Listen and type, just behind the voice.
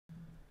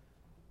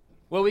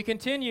Well, we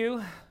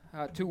continue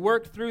to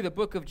work through the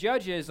book of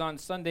Judges on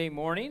Sunday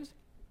mornings.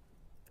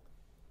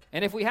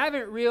 And if we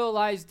haven't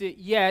realized it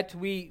yet,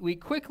 we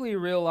quickly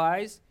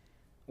realize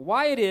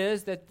why it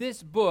is that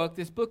this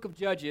book of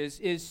Judges,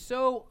 is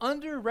so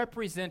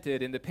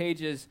underrepresented in the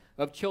pages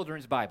of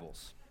children's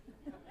Bibles.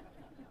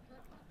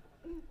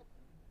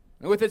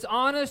 With its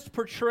honest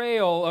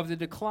portrayal of the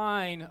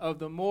decline of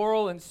the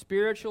moral and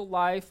spiritual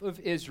life of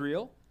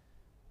Israel,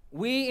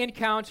 we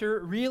encounter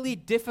really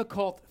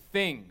difficult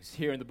things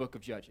here in the book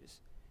of Judges.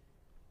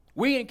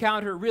 We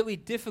encounter really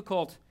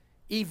difficult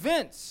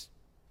events,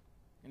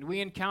 and we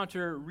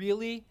encounter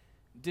really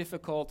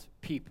difficult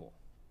people.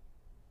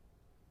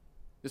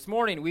 This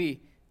morning we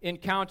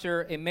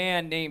encounter a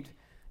man named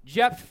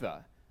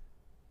Jephthah.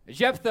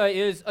 Jephthah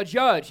is a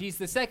judge. He's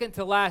the second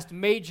to last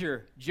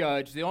major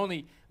judge. The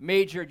only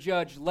major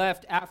judge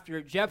left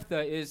after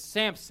Jephthah is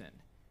Samson.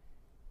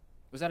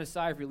 Was that a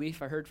sigh of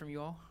relief I heard from you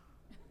all?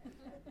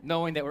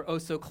 Knowing that we're oh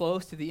so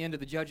close to the end of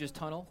the judge's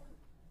tunnel.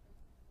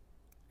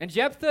 And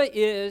Jephthah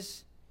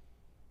is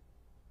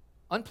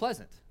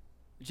unpleasant.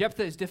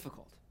 Jephthah is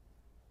difficult.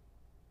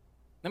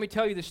 Let me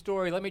tell you the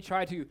story. Let me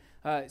try to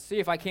see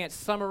if I can't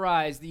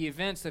summarize the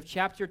events of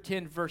chapter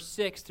 10, verse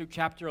 6 through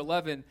chapter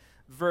 11,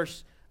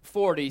 verse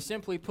 40.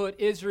 Simply put,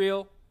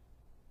 Israel,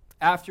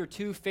 after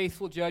two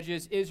faithful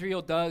judges,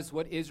 Israel does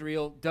what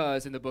Israel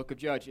does in the book of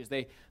Judges.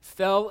 They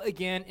fell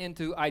again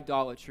into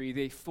idolatry.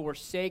 They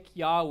forsake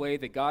Yahweh,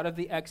 the God of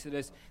the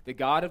Exodus, the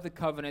God of the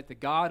covenant, the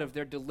God of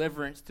their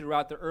deliverance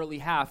throughout the early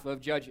half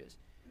of Judges.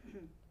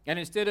 And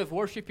instead of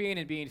worshiping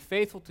and being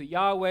faithful to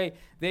Yahweh,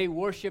 they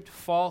worshiped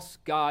false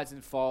gods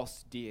and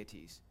false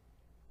deities.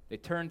 They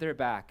turned their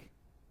back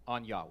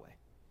on Yahweh.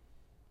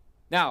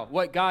 Now,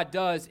 what God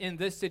does in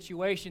this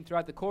situation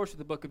throughout the course of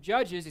the book of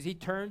Judges is he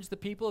turns the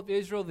people of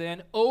Israel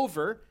then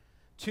over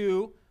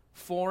to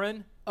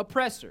foreign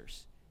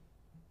oppressors.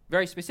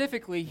 Very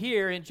specifically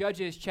here in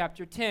Judges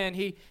chapter 10,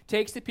 he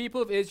takes the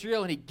people of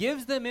Israel and he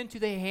gives them into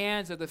the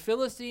hands of the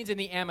Philistines and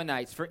the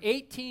Ammonites. For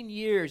 18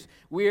 years,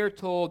 we are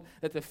told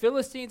that the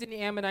Philistines and the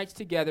Ammonites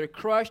together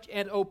crushed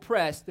and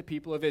oppressed the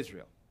people of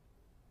Israel.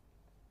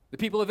 The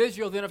people of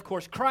Israel then, of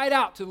course, cried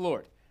out to the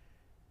Lord.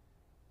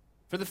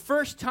 For the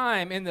first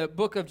time in the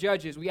book of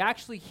Judges, we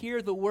actually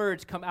hear the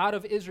words come out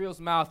of Israel's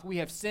mouth, "We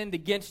have sinned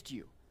against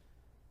you."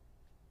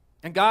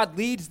 And God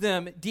leads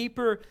them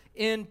deeper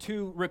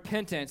into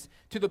repentance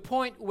to the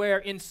point where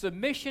in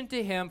submission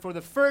to him, for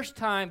the first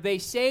time, they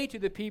say to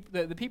the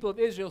people of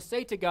Israel,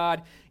 say to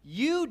God,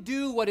 "You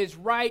do what is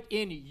right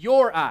in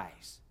your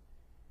eyes,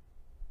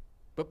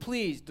 but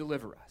please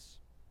deliver us."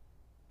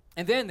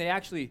 And then they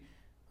actually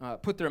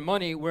put their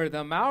money where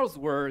their mouths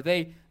were.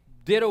 They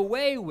put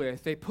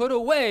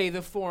away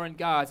the foreign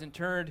gods and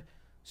turned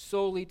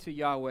solely to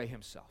Yahweh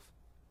himself.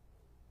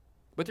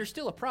 But there's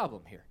still a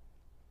problem here.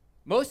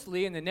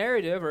 Mostly in the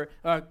narrative,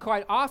 or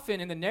quite often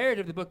in the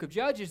narrative of the book of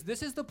Judges,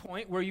 this is the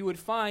point where you would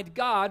find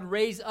God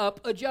raise up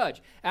a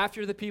judge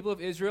after the people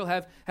of Israel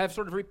have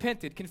sort of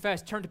repented,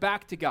 confessed, turned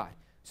back to God,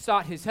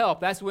 sought his help.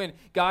 That's when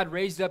God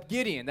raised up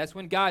Gideon. That's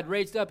when God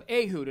raised up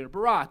Ehud and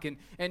Barak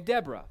and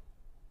Deborah.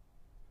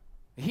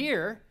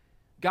 Here,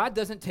 God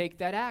doesn't take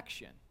that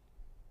action.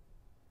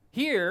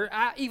 Here,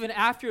 even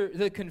after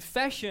the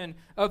confession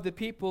of the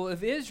people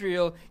of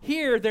Israel,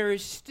 here there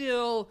is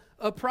still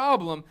a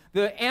problem.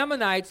 The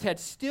Ammonites had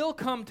still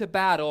come to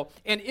battle,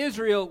 and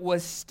Israel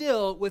was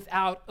still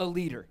without a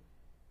leader.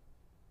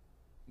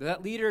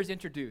 That leader is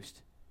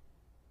introduced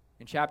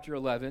in chapter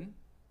 11.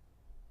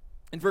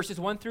 In verses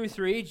 1 through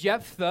 3,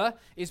 Jephthah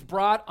is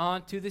brought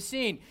onto the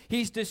scene.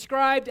 He's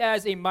described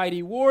as a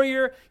mighty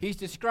warrior. He's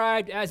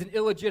described as an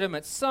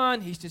illegitimate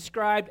son. He's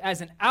described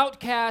as an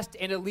outcast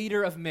and a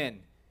leader of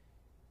men.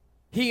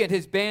 He and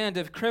his band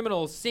of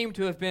criminals seem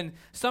to have been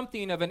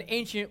something of an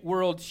ancient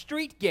world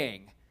street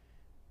gang.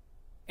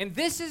 And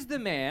this is the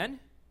man,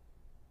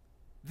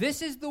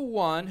 this is the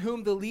one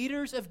whom the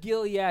leaders of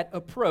Gilead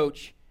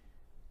approach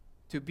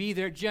to be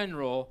their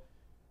general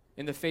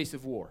in the face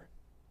of war.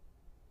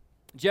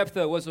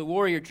 Jephthah was a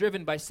warrior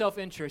driven by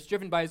self-interest,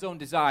 driven by his own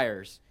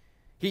desires.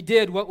 He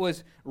did what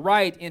was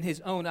right in his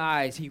own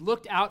eyes. He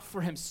looked out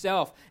for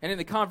himself. And in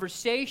the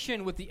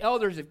conversation with the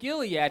elders of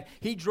Gilead,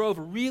 he drove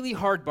a really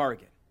hard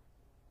bargain.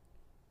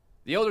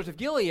 The elders of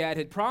Gilead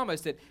had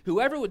promised that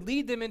whoever would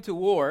lead them into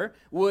war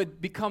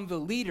would become the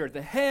leader,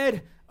 the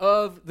head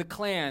of the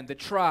clan, the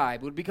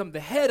tribe, would become the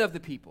head of the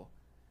people.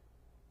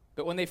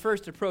 But when they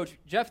first approached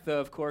Jephthah,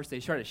 of course, they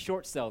tried to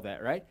short sell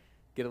that, right?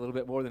 Get a little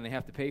bit more than they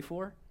have to pay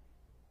for.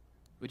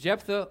 But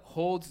Jephthah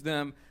holds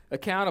them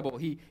accountable.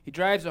 He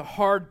drives a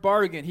hard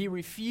bargain. He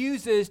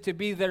refuses to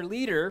be their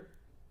leader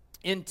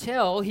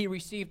until he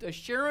received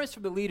assurance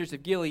from the leaders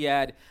of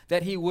Gilead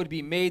that he would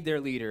be made their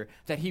leader,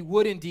 that he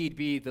would indeed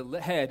be the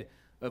head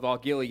of all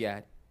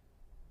Gilead.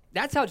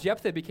 That's how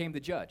Jephthah became the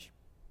judge.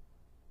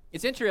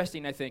 It's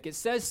interesting, I think. It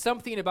says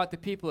something about the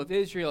people of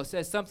Israel. It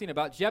says something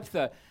about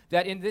Jephthah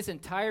that in this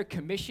entire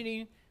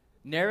commissioning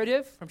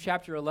narrative from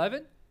chapter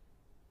 11,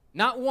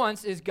 not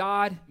once is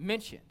God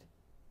mentioned.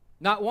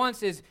 Not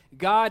once is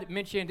God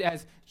mentioned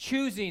as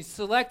choosing,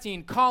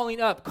 selecting,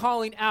 calling up,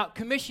 calling out,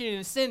 commissioning,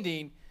 and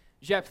sending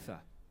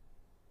Jephthah.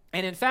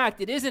 And in fact,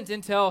 it isn't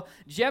until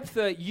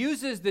Jephthah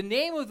uses the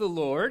name of the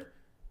Lord,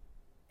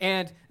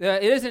 and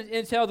it isn't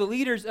until the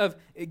leaders of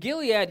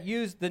Gilead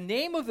use the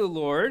name of the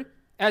Lord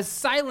as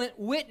silent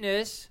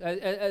witness,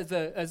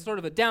 as sort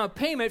of a down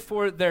payment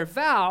for their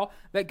vow,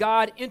 that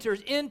God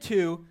enters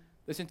into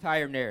this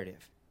entire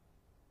narrative.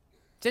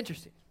 It's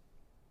interesting.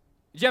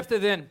 Jephthah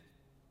then,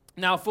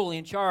 now fully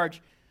in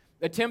charge,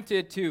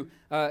 attempted to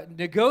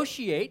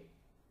negotiate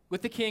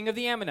with the king of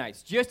the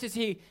Ammonites. Just as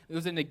he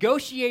was a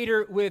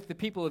negotiator with the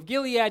people of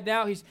Gilead,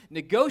 now he's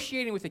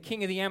negotiating with the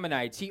king of the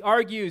Ammonites. He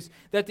argues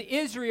that the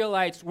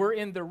Israelites were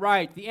in the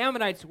right, the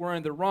Ammonites were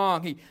in the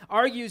wrong. He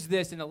argues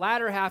this in the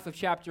latter half of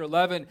chapter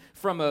 11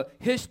 from a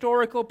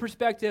historical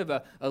perspective,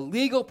 a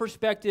legal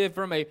perspective,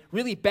 from a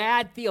really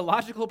bad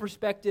theological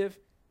perspective.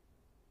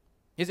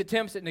 His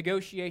attempts at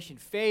negotiation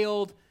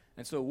failed,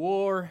 and so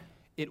war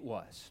it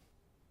was.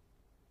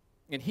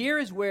 And here,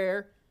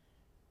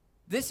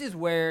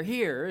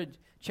 in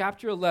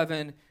chapter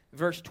 11,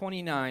 verse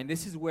 29,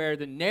 this is where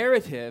the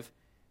narrative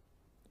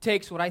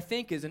takes what I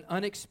think is an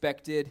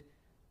unexpected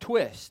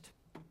twist.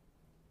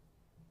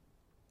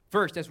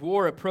 First, as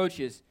war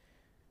approaches,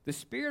 the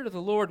Spirit of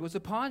the Lord was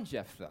upon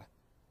Jephthah,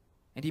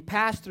 and he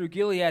passed through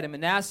Gilead and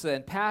Manasseh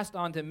and passed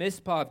on to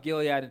Mizpah of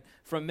Gilead, and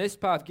from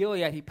Mizpah of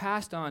Gilead he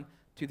passed on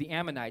to the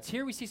Ammonites.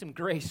 Here we see some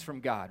grace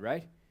from God,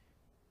 right?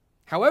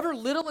 However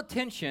little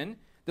attention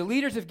the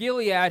leaders of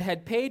Gilead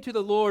had paid to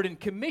the Lord in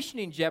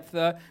commissioning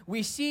Jephthah,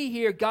 we see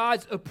here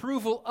God's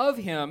approval of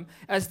him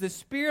as the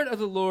Spirit of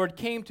the Lord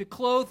came to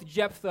clothe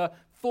Jephthah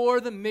for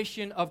the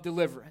mission of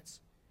deliverance.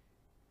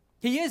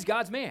 He is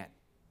God's man.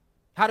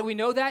 How do we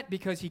know that?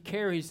 Because he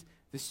carries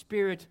the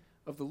Spirit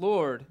of the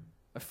Lord,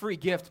 a free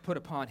gift put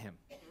upon him.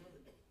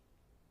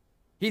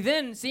 He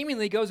then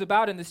seemingly goes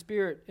about in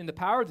the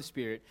power of the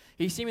Spirit.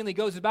 He seemingly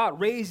goes about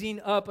raising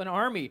up an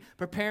army,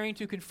 preparing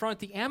to confront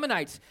the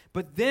Ammonites.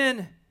 But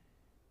then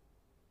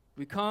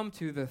we come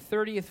to the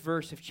 30th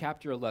verse of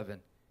chapter 11,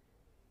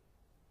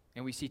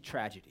 and we see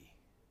tragedy.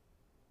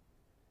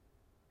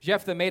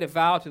 Jephthah made a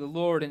vow to the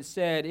Lord and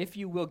said, "If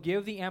you will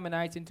give the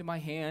Ammonites into my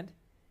hand,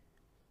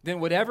 then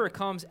whatever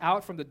comes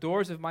out from the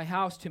doors of my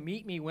house to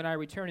meet me when I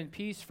return in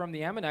peace from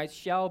the Ammonites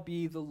shall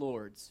be the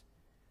Lord's,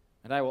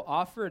 and I will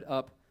offer it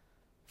up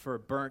for a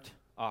burnt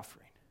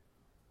offering."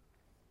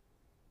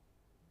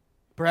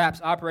 Perhaps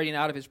operating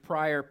out of his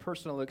prior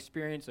personal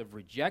experience of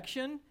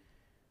rejection,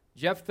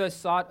 Jephthah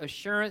sought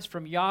assurance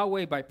from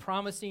Yahweh by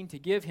promising to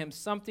give him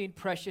something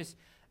precious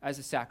as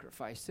a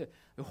sacrifice.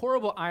 The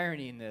horrible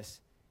irony in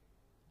this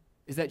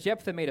is that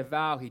Jephthah made a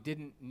vow he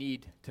didn't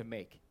need to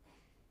make.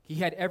 He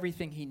had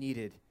everything he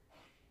needed.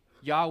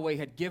 Yahweh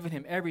had given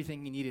him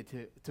everything he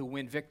needed to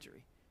win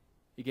victory.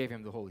 He gave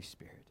him the Holy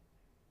Spirit.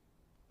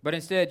 But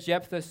instead,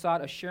 Jephthah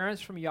sought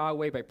assurance from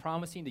Yahweh by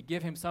promising to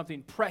give him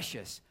something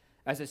precious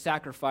as a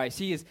sacrifice.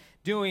 He is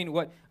doing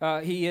what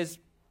he is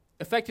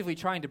effectively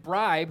trying to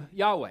bribe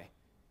Yahweh.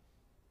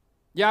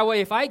 Yahweh,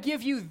 if I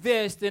give you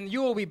this, then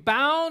you will be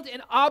bound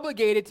and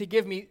obligated to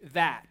give me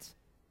that.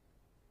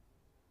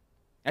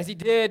 As he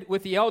did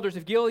with the elders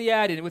of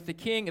Gilead and with the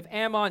king of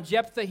Ammon,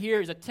 Jephthah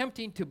here is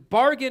attempting to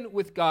bargain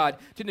with God,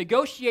 to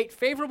negotiate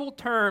favorable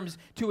terms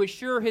to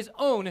assure his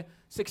own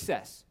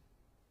success.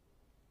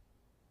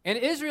 And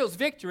Israel's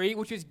victory,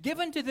 which was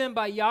given to them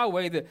by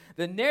Yahweh,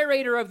 the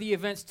narrator of the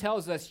events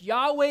tells us,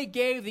 Yahweh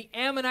gave the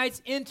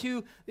Ammonites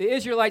into the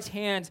Israelites'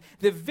 hands.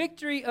 The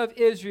victory of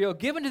Israel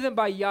given to them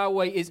by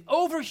Yahweh is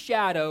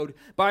overshadowed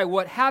by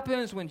what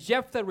happens when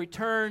Jephthah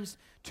returns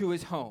to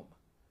his home.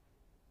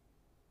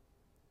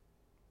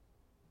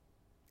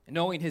 And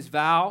knowing his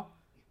vow,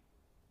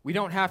 we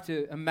don't have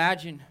to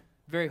imagine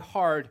very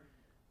hard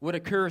what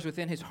occurs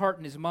within his heart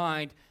and his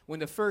mind when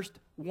the first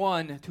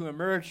one to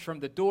emerge from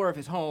the door of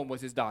his home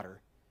was his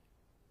daughter.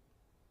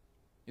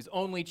 His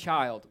only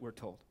child, we're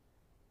told.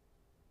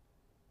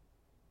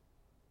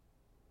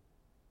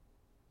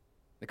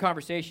 The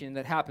conversation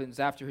that happens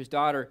after his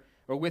daughter,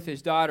 or with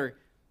his daughter,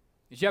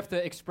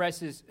 Jephthah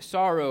expresses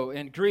sorrow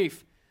and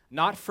grief,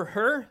 not for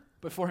her,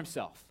 but for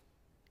himself.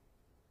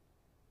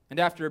 And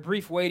after a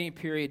brief waiting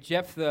period,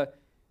 Jephthah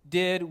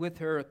did with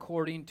her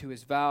according to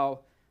his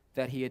vow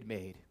that he had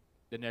made.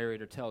 The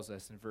narrator tells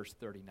us in verse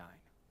 39.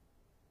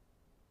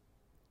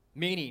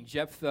 Meaning,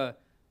 Jephthah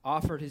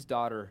offered his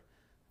daughter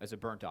as a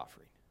burnt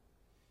offering.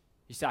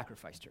 He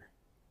sacrificed her.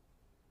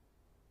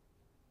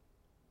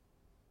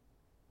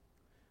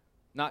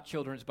 Not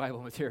children's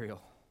Bible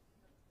material.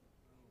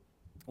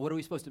 What are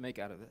we supposed to make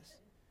out of this?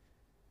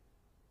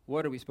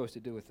 What are we supposed to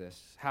do with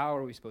this? How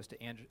are we supposed to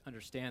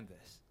understand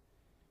this?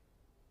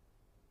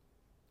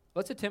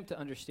 Let's attempt to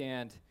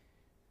understand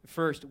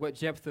first what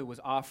Jephthah was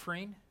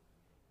offering,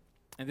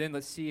 and then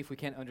let's see if we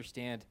can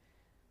understand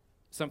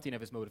something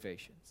of his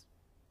motivations.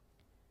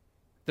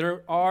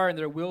 There are and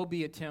there will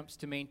be attempts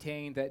to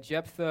maintain that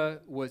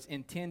Jephthah was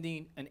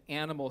intending an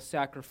animal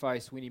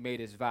sacrifice when he made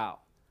his vow,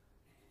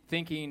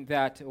 thinking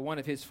that one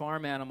of his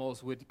farm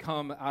animals would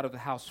come out of the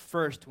house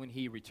first when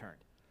he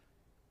returned.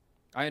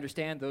 I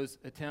understand those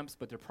attempts,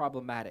 but they're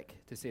problematic,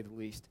 to say the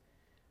least.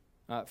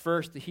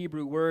 First, the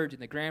Hebrew words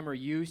and the grammar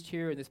used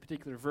here in this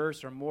particular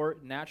verse are more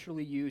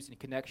naturally used in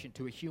connection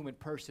to a human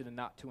person and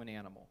not to an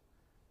animal.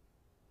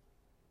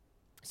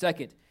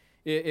 Second,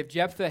 if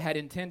Jephthah had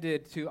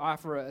intended to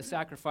offer a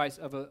sacrifice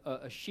of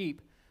a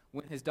sheep,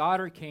 when his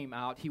daughter came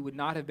out, he would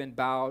not have been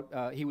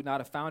he would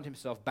not have found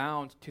himself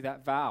bound to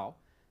that vow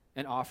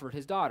and offered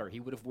his daughter. He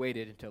would have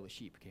waited until the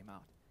sheep came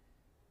out.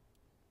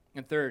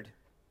 And third,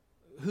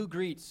 who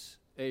greets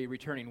a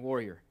returning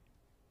warrior?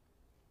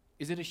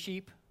 Is it a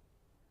sheep?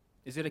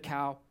 Is it a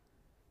cow?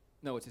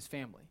 No, it's his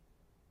family.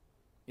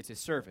 It's his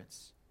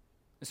servants.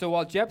 And so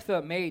while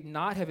Jephthah may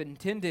not have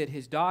intended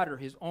his daughter,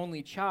 his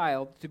only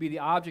child, to be the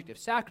object of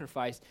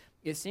sacrifice,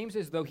 it seems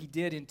as though he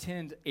did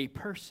intend a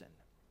person.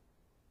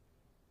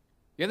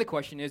 The other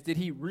question is, did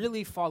he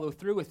really follow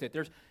through with it?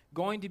 There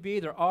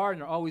are,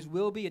 and there always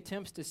will be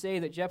attempts to say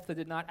that Jephthah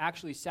did not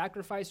actually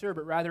sacrifice her,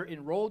 but rather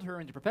enrolled her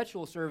into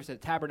perpetual service at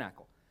the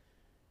tabernacle.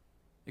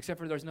 Except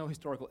for there's no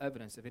historical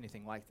evidence of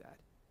anything like that.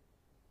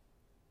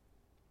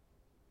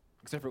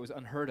 Except for it was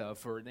unheard of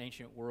for an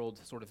ancient world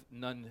sort of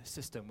nun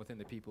system within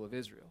the people of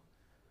Israel.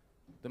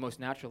 The most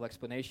natural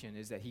explanation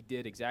is that he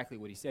did exactly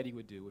what he said he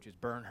would do, which is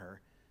burn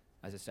her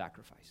as a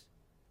sacrifice.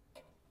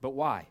 But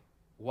why?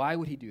 Why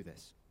would he do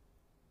this?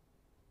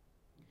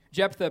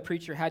 Jephthah,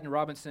 preacher Haddon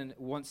Robinson,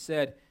 once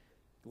said,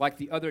 like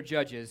the other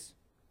judges,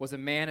 was a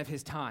man of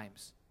his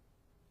times,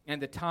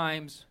 and the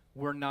times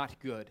were not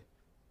good.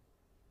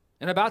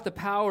 And about the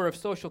power of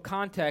social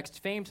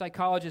context, famed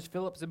psychologist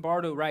Philip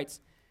Zimbardo writes,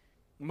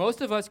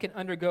 most of us can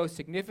undergo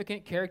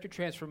significant character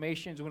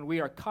transformations when we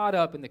are caught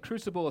up in the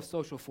crucible of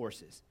social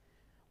forces.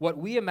 What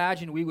we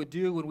imagine we would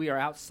do when we are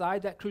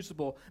outside that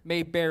crucible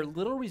may bear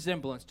little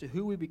resemblance to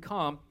who we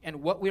become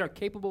and what we are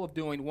capable of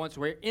doing once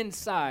we're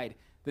inside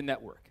the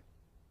network.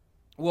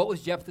 What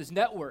was Jephthah's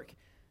network?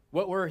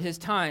 What were his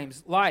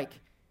times like?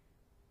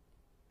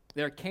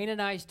 They're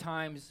Canaanized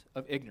times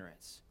of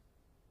ignorance.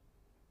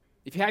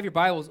 If you have your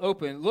Bibles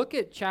open, look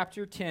at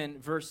chapter 10,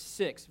 verse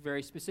 6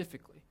 very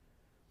specifically.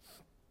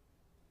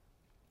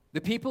 The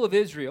people of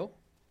Israel,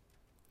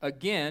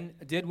 again,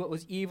 did what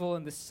was evil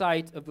in the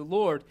sight of the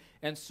Lord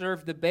and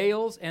served the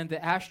Baals and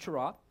the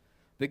Ashtaroth,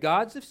 the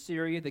gods of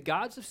Syria, the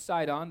gods of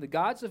Sidon, the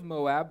gods of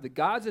Moab, the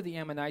gods of the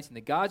Ammonites, and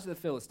the gods of the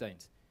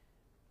Philistines.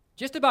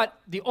 Just about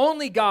the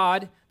only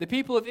God the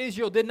people of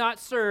Israel did not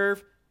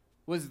serve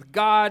was the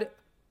God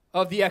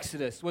of the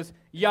Exodus, was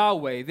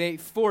Yahweh. They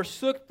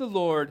forsook the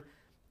Lord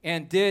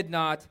and did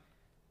not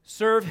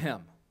serve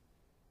him.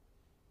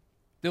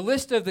 The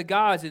list of the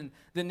gods and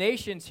the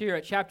nations here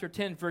at chapter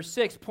 10, verse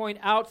 6, point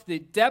out the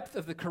depth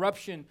of the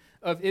corruption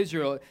of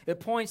Israel. It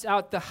points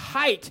out the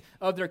height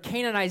of their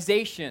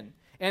Canaanization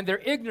and their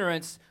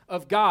ignorance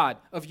of God,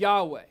 of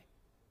Yahweh.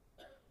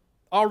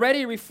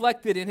 Already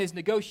reflected in his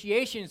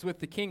negotiations with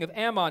the king of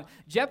Ammon,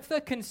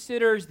 Jephthah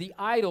considers the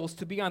idols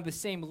to be on the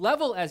same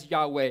level as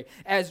Yahweh,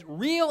 as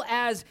real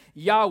as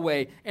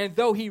Yahweh. And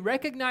though he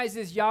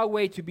recognizes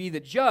Yahweh to be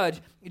the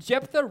judge,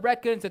 Jephthah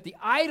reckons that the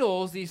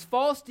idols, these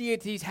false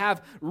deities,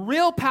 have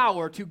real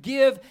power to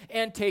give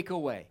and take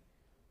away.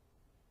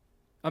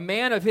 A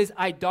man of his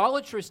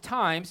idolatrous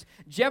times,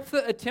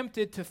 Jephthah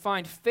attempted to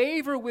find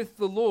favor with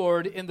the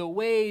Lord in the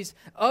ways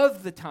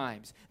of the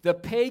times, the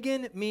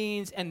pagan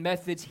means and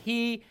methods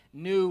he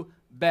knew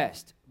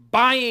best.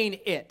 Buying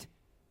it,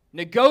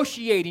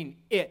 negotiating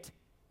it,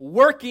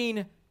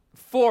 working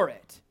for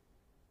it.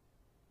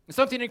 And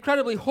something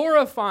incredibly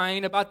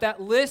horrifying about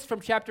that list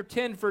from chapter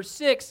 10, verse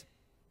 6,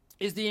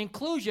 is the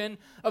inclusion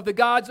of the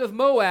gods of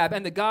Moab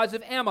and the gods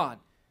of Ammon.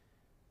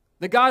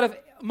 The god of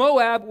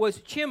Moab was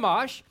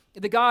Chemosh.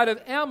 The god of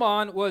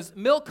Ammon was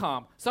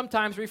Milcom,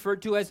 sometimes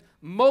referred to as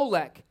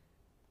Molech.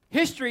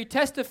 History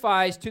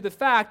testifies to the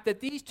fact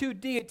that these two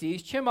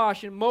deities,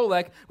 Chemosh and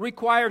Molech,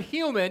 required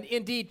human,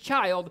 indeed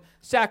child,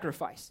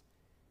 sacrifice.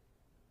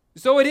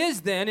 So it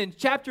is then, in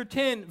chapter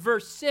 10,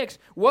 verse 6,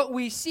 what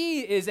we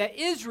see is that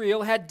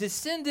Israel had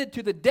descended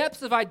to the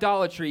depths of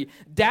idolatry,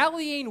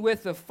 dallying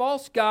with the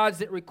false gods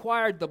that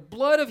required the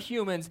blood of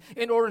humans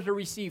in order to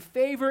receive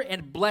favor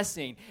and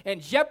blessing.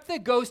 And Jephthah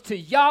goes to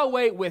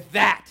Yahweh with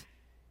that,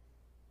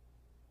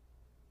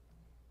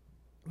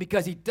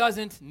 because he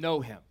doesn't know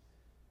him.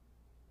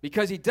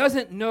 Because he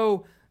doesn't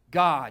know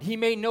God. He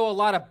may know a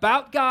lot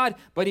about God,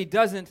 but he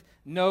doesn't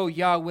know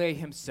Yahweh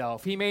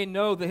himself. He may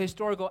know the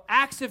historical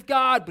acts of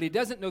God, but he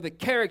doesn't know the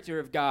character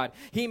of God.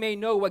 He may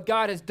know what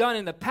God has done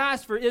in the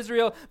past for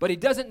Israel, but he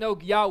doesn't know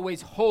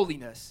Yahweh's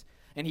holiness.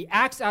 And he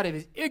acts out of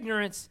his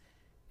ignorance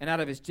and out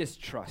of his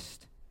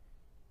distrust.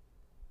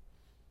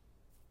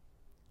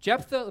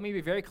 Jephthah, let me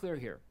be very clear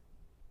here.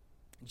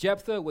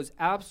 Jephthah was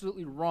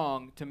absolutely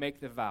wrong to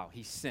make the vow.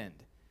 He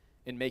sinned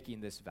in making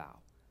this vow.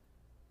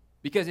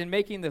 Because in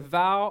making the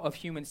vow of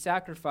human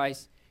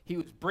sacrifice, he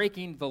was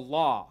breaking the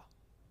law.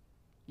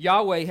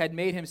 Yahweh had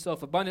made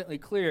himself abundantly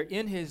clear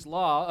in his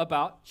law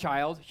about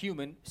child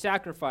human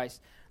sacrifice.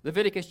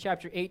 Leviticus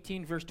chapter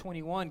 18, verse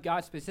 21,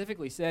 God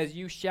specifically says,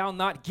 "You shall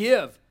not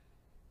give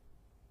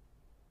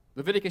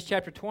Leviticus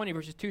chapter 20,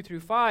 verses 2 through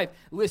 5,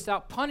 lists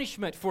out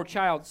punishment for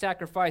child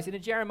sacrifice. And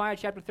in Jeremiah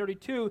chapter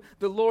 32,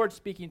 the Lord,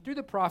 speaking through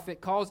the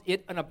prophet, calls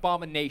it an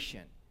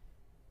abomination.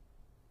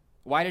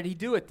 Why did he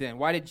do it then?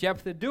 Why did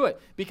Jephthah do it?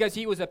 Because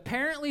he was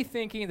apparently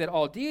thinking that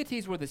all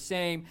deities were the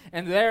same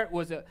and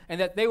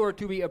that they were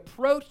to be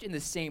approached in the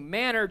same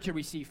manner to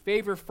receive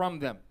favor from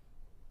them.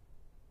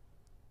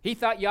 He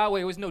thought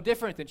Yahweh was no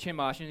different than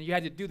Chemosh, and you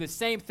had to do the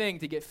same thing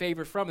to get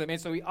favor from them. And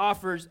so he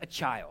offers a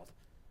child.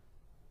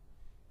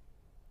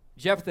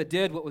 Jephthah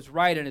did what was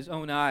right in his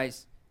own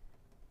eyes,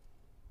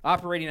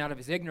 operating out of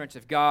his ignorance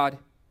of God,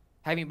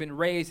 having been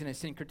raised in a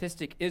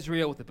syncretistic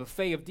Israel with a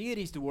buffet of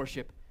deities to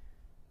worship.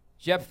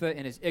 Jephthah,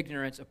 in his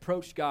ignorance,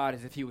 approached God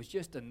as if he was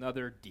just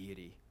another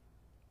deity.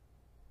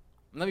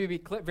 And let me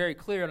be very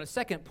clear on a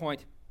second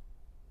point.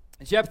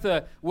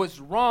 Jephthah was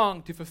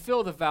wrong to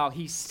fulfill the vow.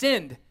 He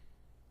sinned.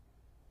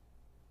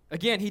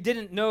 Again, he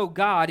didn't know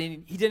God,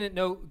 and he didn't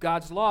know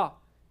God's law.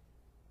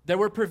 There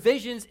were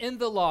provisions in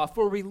the law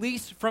for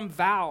release from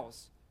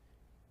vows.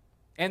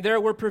 And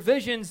there were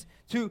provisions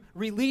to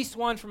release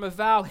one from a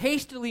vow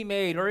hastily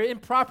made or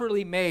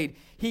improperly made.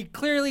 He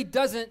clearly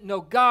doesn't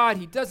know God.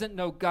 He doesn't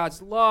know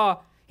God's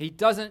law. He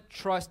doesn't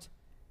trust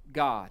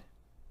God.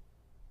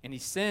 And he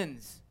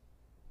sins.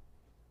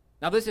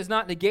 Now, this does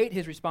not negate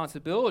his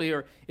responsibility,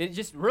 or it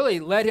just really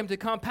led him to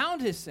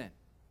compound his sin.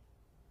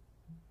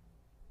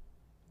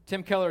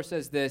 Tim Keller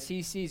says this: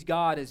 he sees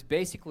God as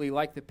basically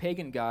like the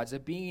pagan gods, a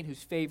being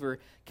whose favor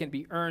can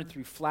be earned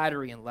through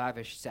flattery and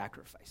lavish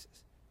sacrifices.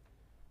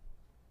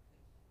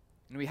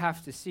 And we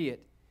have to see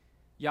it.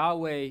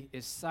 Yahweh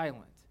is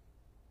silent.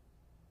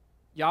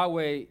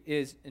 Yahweh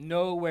is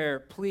nowhere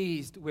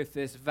pleased with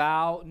this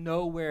vow.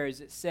 Nowhere is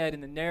it said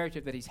in the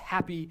narrative that he's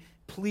happy,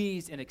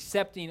 pleased, and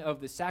accepting of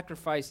the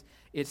sacrifice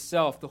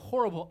itself. The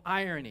horrible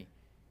irony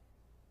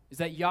is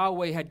that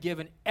Yahweh had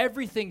given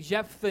everything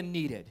Jephthah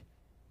needed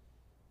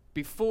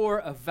before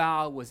a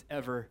vow was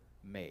ever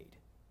made.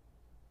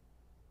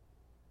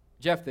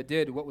 Jephthah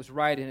did what was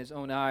right in his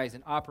own eyes,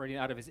 and operating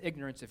out of his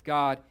ignorance of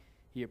God,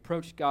 he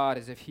approached God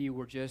as if he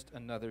were just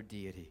another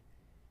deity.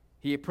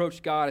 He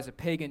approached God as a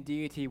pagan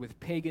deity with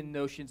pagan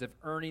notions of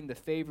earning the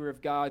favor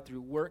of God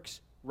through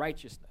works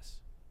righteousness.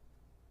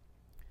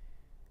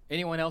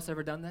 Anyone else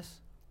ever done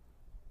this?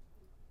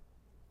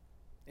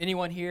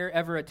 Anyone here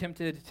ever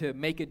attempted to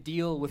make a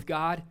deal with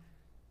God?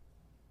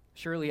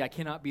 Surely I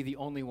cannot be the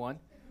only one.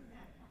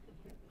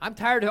 I'm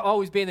tired of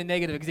always being the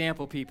negative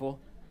example, people.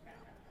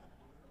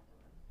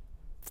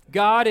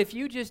 God, if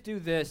you just do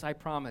this, I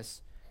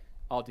promise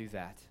I'll do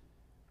that.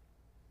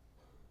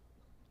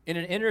 In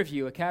an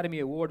interview, Academy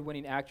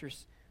Award-winning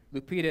actress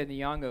Lupita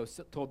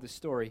Nyong'o told this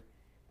story.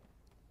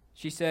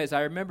 She says,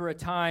 "I remember a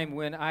time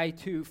when I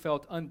too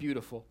felt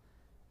unbeautiful.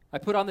 I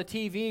put on the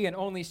TV and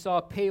only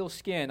saw pale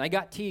skin. I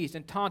got teased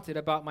and taunted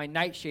about my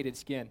nightshaded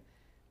skin.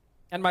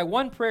 And my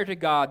one prayer to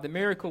God, the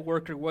miracle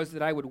worker, was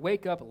that I would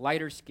wake up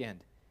lighter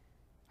skinned.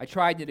 I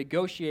tried to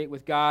negotiate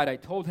with God. I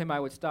told him I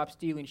would stop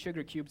stealing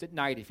sugar cubes at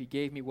night if he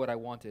gave me what I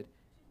wanted.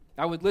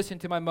 I would listen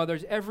to my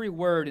mother's every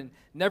word and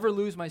never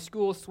lose my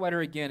school sweater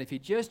again if he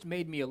just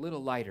made me a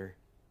little lighter.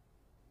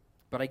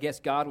 But I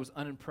guess God was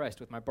unimpressed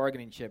with my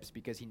bargaining chips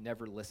because he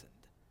never listened."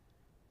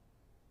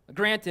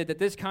 Granted that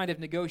this kind of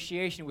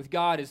negotiation with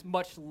God is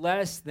much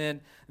less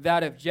than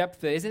that of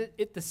Jephthah. Isn't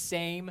it the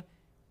same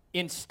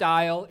in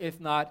style,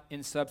 if not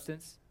in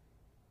substance?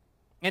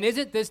 And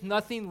isn't this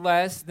nothing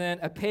less than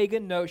a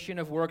pagan notion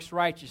of works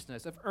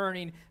righteousness, of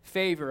earning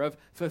favor, of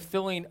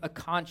fulfilling a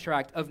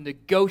contract, of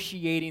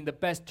negotiating the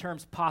best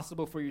terms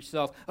possible for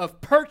yourself,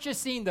 of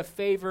purchasing the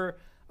favor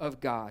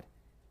of God?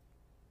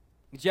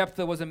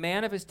 Jephthah was a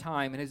man of his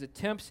time, and his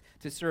attempts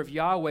to serve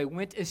Yahweh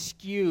went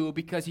askew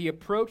because he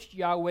approached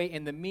Yahweh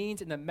in the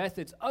means and the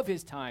methods of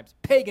his times,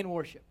 pagan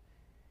worship.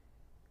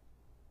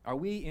 Are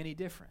we any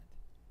different?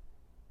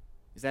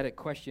 Is that a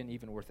question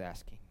even worth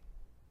asking?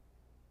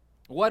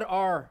 What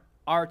are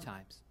our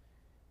times?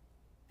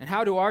 And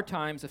how do our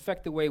times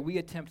affect the way we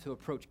attempt to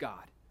approach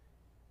God?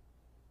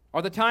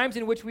 Are the times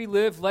in which we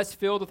live less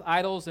filled with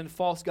idols and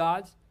false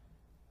gods?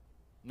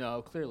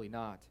 No, clearly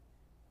not.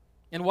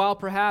 And while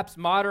perhaps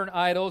modern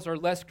idols are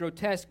less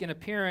grotesque in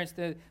appearance,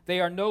 they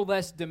are no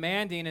less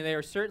demanding, and they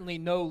are certainly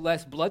no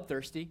less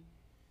bloodthirsty.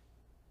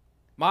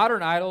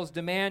 Modern idols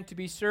demand to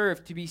be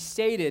served, to be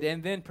sated,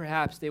 and then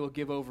perhaps they will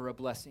give over a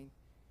blessing.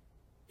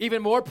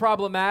 Even more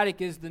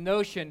problematic is the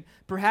notion,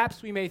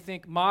 perhaps we may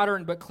think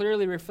modern but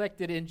clearly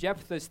reflected in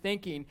Jephthah's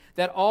thinking,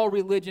 that all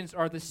religions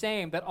are the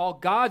same, that all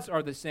gods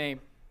are the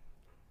same.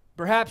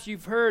 Perhaps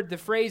you've heard the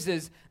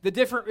phrases, the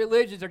different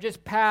religions are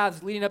just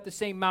paths leading up the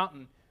same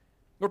mountain.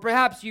 Or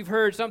perhaps you've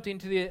heard something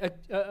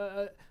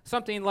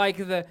something like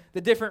the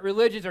different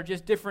religions are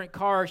just different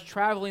cars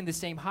traveling the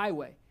same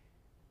highway.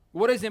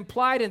 What is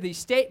implied in these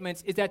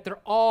statements is that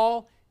they're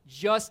all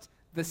just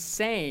the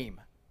same.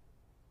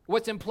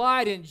 What's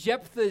implied in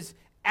Jephthah's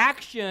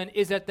action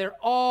is that they're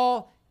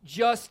all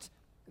just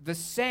the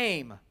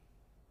same.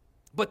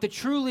 But to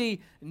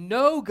truly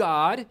know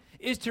God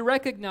is to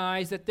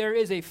recognize that there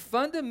is a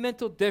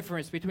fundamental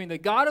difference between the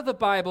God of the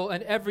Bible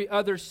and every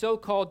other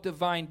so-called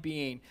divine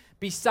being.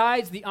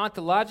 Besides the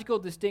ontological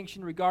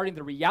distinction regarding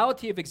the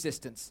reality of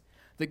existence,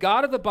 the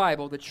God of the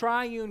Bible, the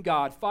triune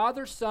God,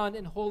 Father, Son,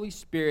 and Holy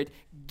Spirit,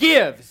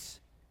 gives,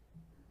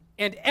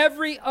 and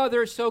every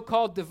other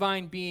so-called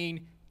divine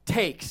being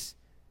takes,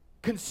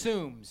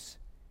 consumes.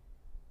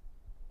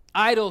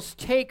 Idols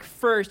take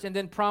first and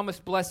then promise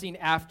blessing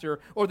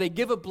after, or they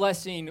give a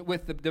blessing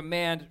with the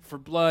demand for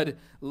blood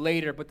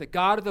later. But the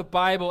God of the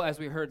Bible, as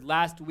we heard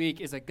last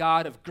week, is a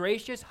God of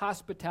gracious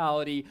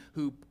hospitality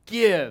who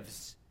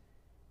gives.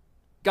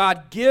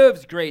 God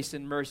gives grace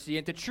and mercy,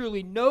 and to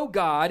truly know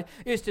God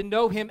is to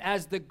know him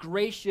as the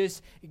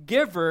gracious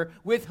giver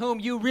with whom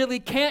you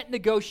really can't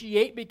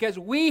negotiate because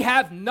we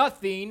have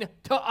nothing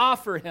to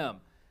offer him.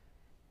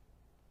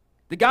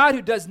 The God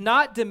who does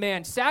not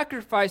demand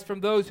sacrifice from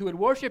those who would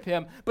worship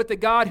him, but the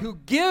God who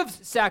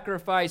gives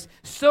sacrifice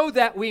so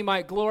that we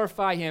might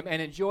glorify him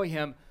and enjoy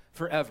him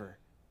forever.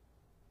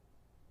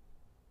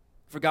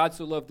 For God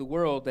so loved the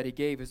world that he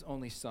gave his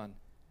only Son,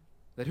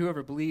 that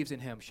whoever believes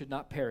in him should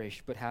not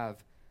perish but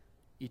have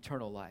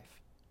eternal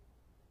life.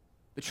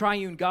 The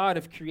triune God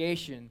of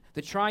creation,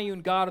 the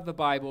triune God of the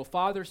Bible,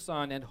 Father,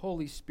 Son, and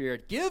Holy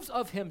Spirit, gives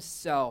of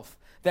himself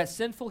that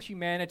sinful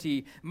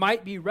humanity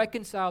might be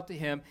reconciled to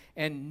him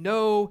and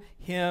know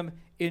him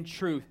in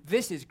truth.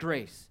 This is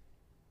grace.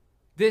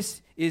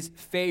 This is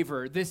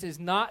favor. This is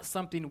not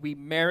something we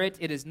merit.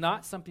 It is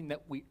not something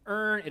that we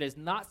earn. It is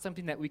not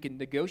something that we can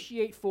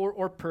negotiate for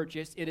or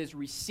purchase. It is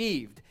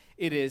received.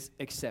 It is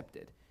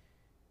accepted.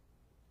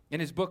 In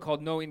his book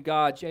called Knowing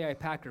God, J.I.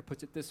 Packer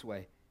puts it this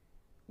way: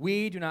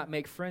 we do not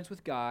make friends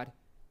with God.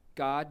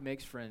 God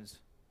makes friends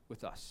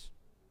with us.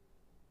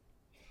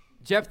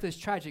 Jephthah's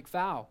tragic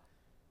vow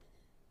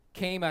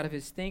came out of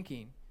his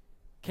thinking,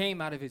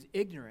 came out of his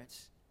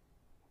ignorance,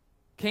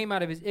 came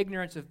out of his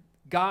ignorance of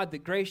God, the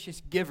gracious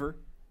giver,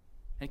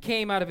 and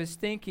came out of his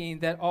thinking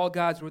that all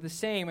gods were the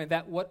same and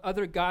that what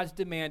other gods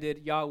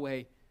demanded,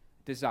 Yahweh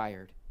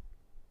desired.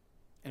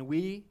 And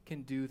we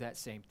can do that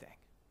same thing.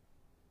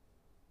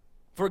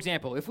 For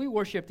example, if we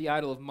worship the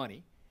idol of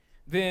money,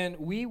 then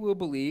we will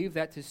believe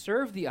that to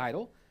serve the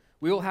idol,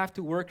 we will have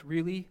to work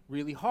really,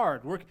 really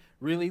hard, work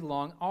really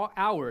long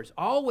hours,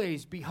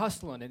 always be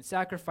hustling and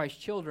sacrifice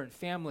children,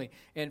 family,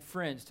 and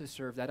friends to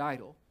serve that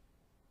idol.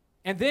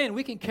 And then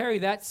we can carry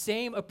that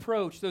same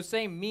approach, those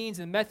same means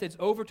and methods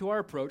over to our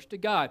approach to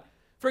God.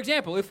 For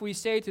example, if we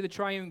say to the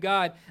triune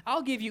God,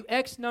 I'll give you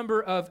X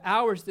number of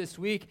hours this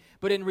week,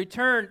 but in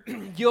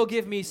return, you'll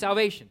give me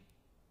salvation.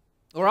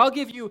 Or I'll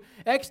give you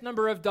X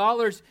number of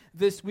dollars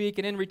this week,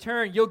 and in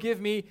return, you'll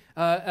give me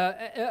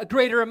a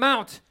greater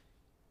amount.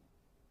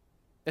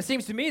 It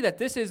seems to me that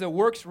this is a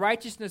works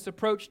righteousness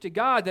approach to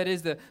God that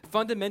is the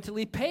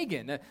fundamentally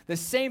pagan, the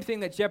same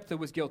thing that Jephthah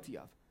was guilty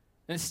of.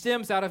 And it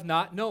stems out of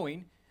not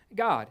knowing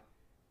God.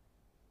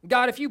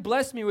 God, if you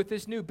bless me with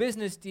this new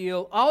business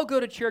deal, I'll go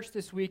to church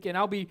this week and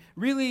I'll be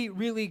really,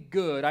 really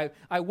good.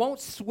 I won't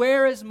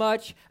swear as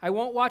much, I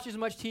won't watch as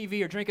much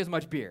TV or drink as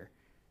much beer.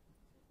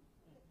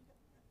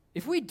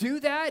 If we do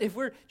that, if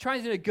we're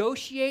trying to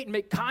negotiate and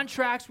make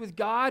contracts with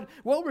God,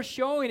 what we're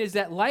showing is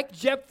that, like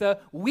Jephthah,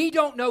 we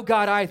don't know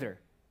God either.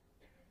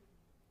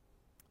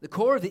 The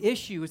core of the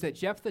issue is that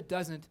Jephthah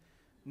doesn't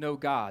know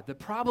God. The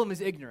problem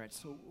is ignorance.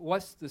 So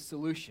what's the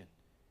solution?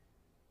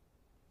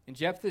 In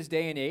Jephthah's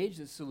day and age,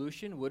 the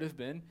solution would have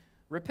been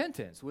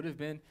repentance, would have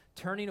been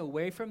turning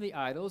away from the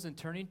idols and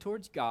turning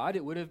towards God.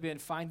 It would have been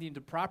finding the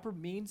proper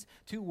means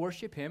to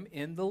worship him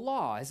in the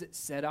law, as it's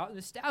set out and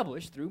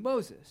established through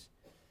Moses.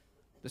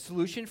 The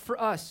solution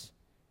for us,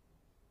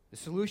 the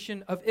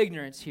solution of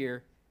ignorance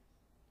here,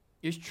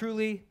 is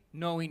truly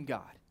knowing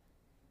God.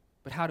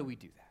 But how do we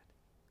do that?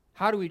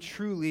 How do we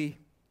truly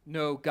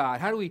know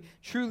God? How do we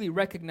truly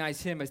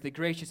recognize him as the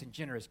gracious and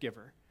generous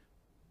giver?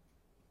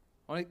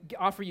 I want to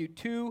offer you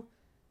two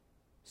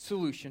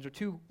solutions or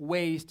two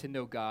ways to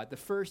know God. The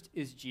first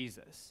is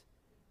Jesus.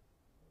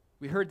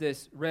 We heard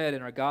this read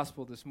in our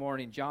gospel this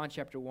morning, John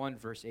chapter 1,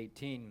 verse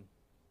 18.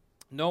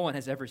 No one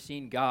has ever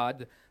seen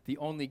God, the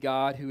only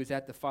God who is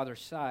at the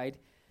Father's side.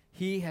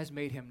 He has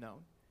made him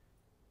known.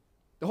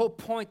 The whole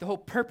point, the whole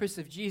purpose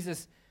of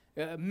Jesus'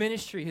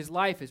 ministry, his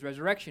life, his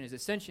resurrection, his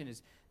ascension,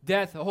 his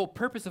death, the whole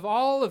purpose of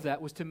all of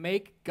that was to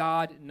make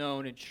God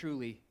known and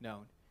truly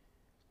known.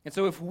 And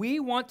so if we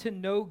want to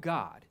know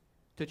God,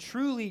 to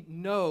truly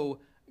know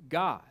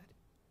God,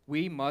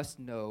 we must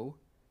know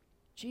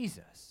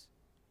Jesus.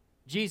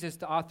 Jesus,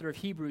 the author of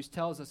Hebrews,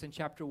 tells us in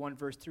chapter 1,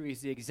 verse 3,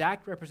 is the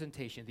exact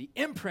representation, the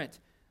imprint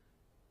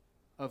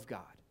of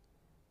God,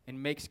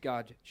 and makes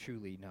God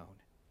truly known.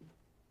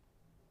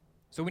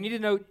 So we need to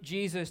know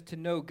Jesus to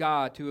know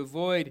God, to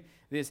avoid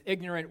this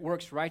ignorant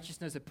works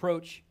righteousness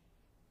approach.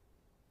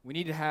 We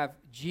need to have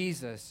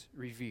Jesus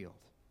revealed.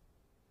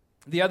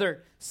 The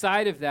other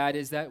side of that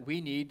is that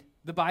we need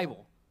the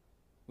Bible.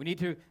 We need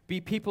to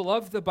be people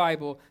of the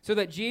Bible so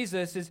that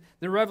Jesus is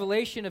the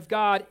revelation of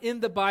God in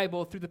the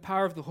Bible through the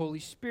power of the Holy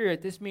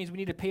Spirit. This means we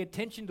need to pay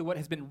attention to what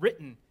has been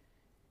written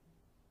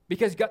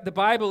Because the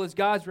Bible is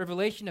God's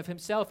revelation of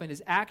himself and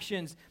his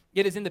actions.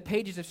 It is in the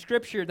pages of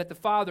Scripture that the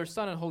Father,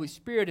 Son, and Holy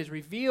Spirit is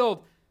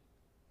revealed.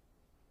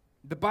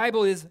 The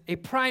Bible is a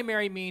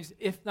primary means,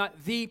 if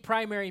not the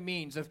primary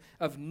means,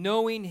 of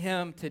knowing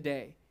him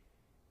today.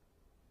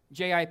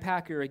 J.I.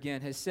 Packer,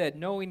 again, has said,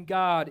 knowing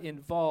God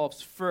involves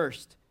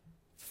first,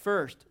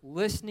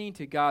 listening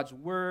to God's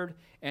word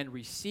and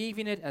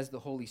receiving it as the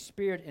Holy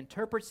Spirit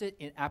interprets it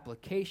in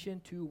application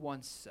to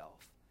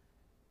oneself.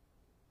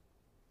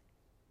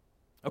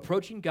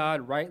 Approaching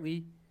God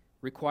rightly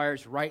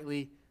requires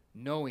rightly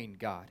knowing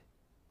God.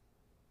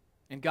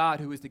 And God,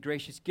 who is the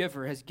gracious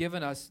giver, has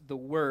given us the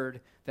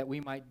word that we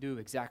might do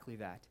exactly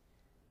that.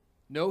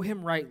 Know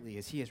him rightly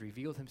as he has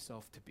revealed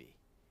himself to be.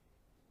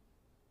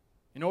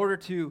 In order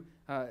to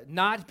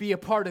not be a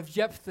part of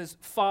Jephthah's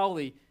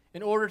folly,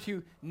 in order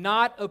to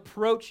not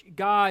approach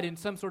God in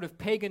some sort of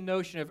pagan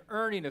notion of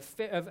earning,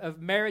 of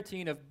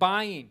meriting, of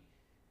buying,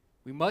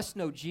 we must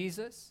know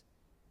Jesus,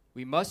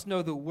 we must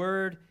know the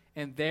word,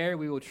 and there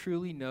we will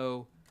truly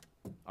know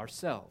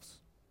ourselves.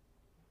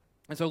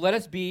 And so let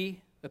us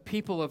be the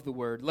people of the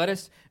word. Let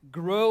us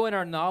grow in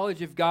our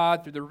knowledge of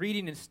God through the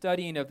reading and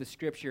studying of the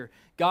Scripture.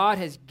 God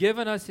has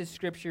given us his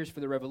Scriptures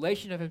for the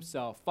revelation of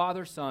himself,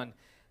 Father, Son,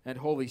 and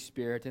Holy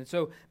Spirit. And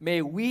so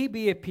may we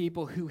be a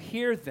people who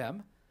hear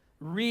them,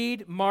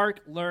 read, mark,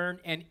 learn,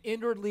 and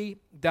inwardly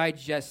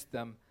digest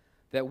them,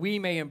 that we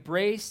may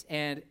embrace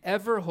and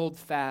ever hold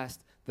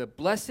fast the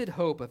blessed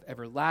hope of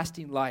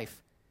everlasting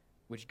life,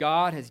 which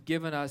God has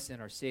given us in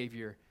our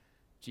Savior,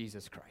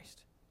 Jesus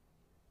Christ.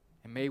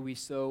 And may we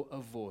so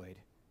avoid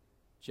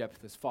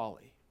Jephthah's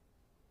folly.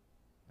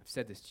 I've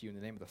said this to you in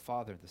the name of the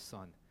Father, the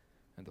Son,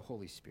 and the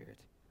Holy Spirit.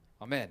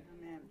 Amen.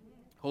 Amen.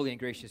 Holy and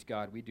gracious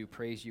God, we do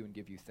praise you and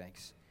give you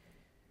thanks.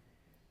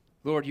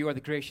 Lord, you are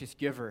the gracious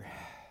giver,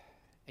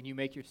 and you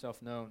make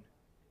yourself known.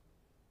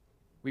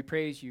 We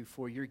praise you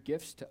for your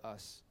gifts to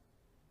us,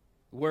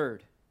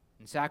 word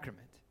and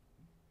sacrament.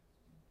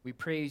 We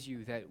praise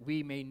you that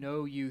we may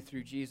know you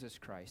through Jesus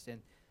Christ,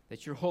 and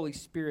that your Holy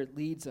Spirit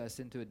leads us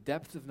into a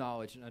depth of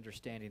knowledge and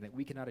understanding that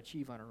we cannot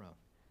achieve on our own.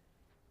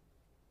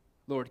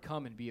 Lord,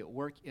 come and be at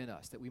work in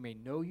us, that we may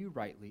know you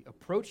rightly,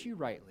 approach you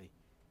rightly,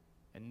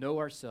 and know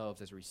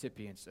ourselves as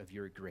recipients of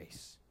your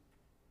grace.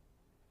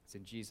 It's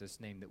in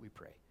Jesus' name that we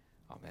pray.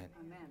 Amen.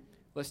 Amen.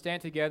 Let's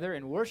stand together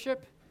and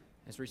worship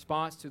as a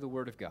response to the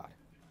word of God.